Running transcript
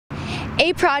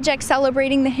A project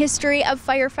celebrating the history of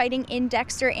firefighting in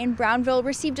Dexter and Brownville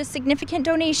received a significant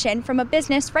donation from a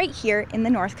business right here in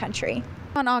the North Country.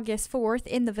 On August 4th,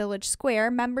 in the Village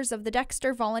Square, members of the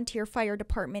Dexter Volunteer Fire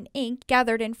Department, Inc.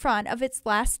 gathered in front of its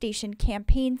Last Station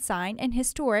campaign sign and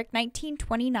historic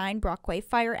 1929 Brockway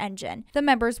fire engine. The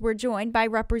members were joined by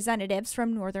representatives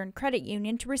from Northern Credit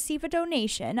Union to receive a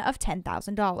donation of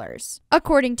 $10,000.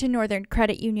 According to Northern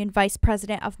Credit Union Vice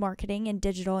President of Marketing and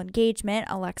Digital Engagement,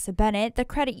 Alexa Bennett, the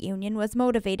credit union was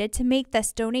motivated to make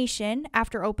this donation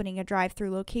after opening a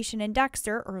drive-through location in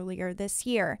Dexter earlier this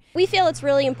year. We feel it's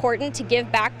really important to give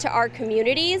back to our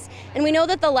communities, and we know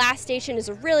that the Last Station is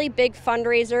a really big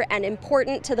fundraiser and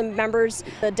important to the members of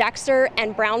the Dexter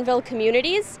and Brownville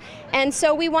communities, and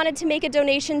so we wanted to make a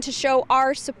donation to show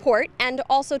our support and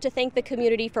also to thank the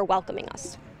community for welcoming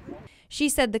us. She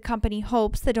said the company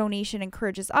hopes the donation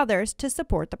encourages others to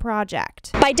support the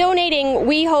project. By donating,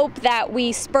 we hope that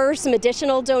we spur some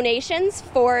additional donations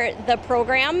for the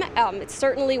program. It's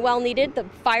certainly well needed. The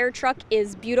fire truck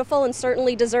is beautiful and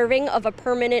certainly deserving of a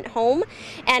permanent home,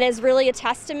 and is really a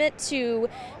testament to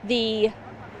the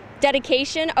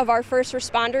dedication of our first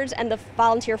responders and the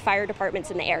volunteer fire departments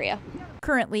in the area.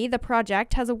 Currently, the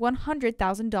project has a $100,000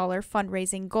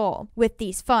 fundraising goal. With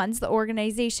these funds, the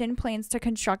organization plans to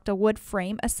construct a wood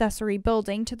frame accessory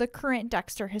building to the current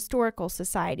Dexter Historical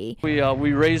Society. We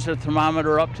raised the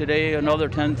thermometer up today, another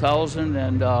 10,000,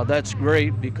 and that's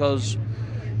great because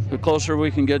the closer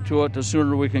we can get to it, the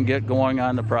sooner we can get going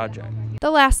on the project. The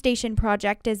Last Station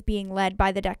project is being led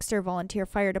by the Dexter Volunteer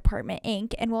Fire Department,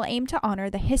 Inc. and will aim to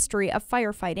honor the history of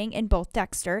firefighting in both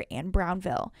Dexter and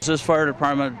Brownville. This fire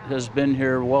department has been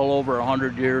here well over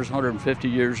 100 years, 150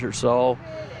 years or so,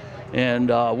 and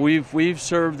we've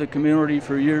served the community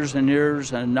for years and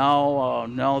years, and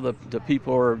now the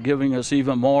people are giving us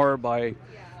even more by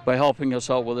helping us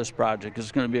out with this project.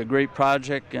 It's going to be a great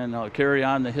project and carry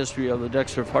on the history of the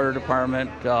Dexter Fire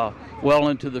Department well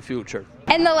into the future.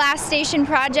 And the Last Station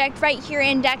project right here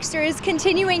in Dexter is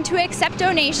continuing to accept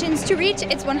donations to reach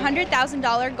its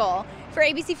 $100,000 goal. For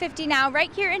ABC 50 Now,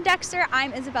 right here in Dexter,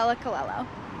 I'm Isabella Colello.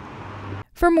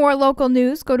 For more local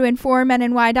news, go to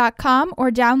informnny.com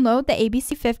or download the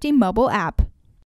ABC 50 mobile app.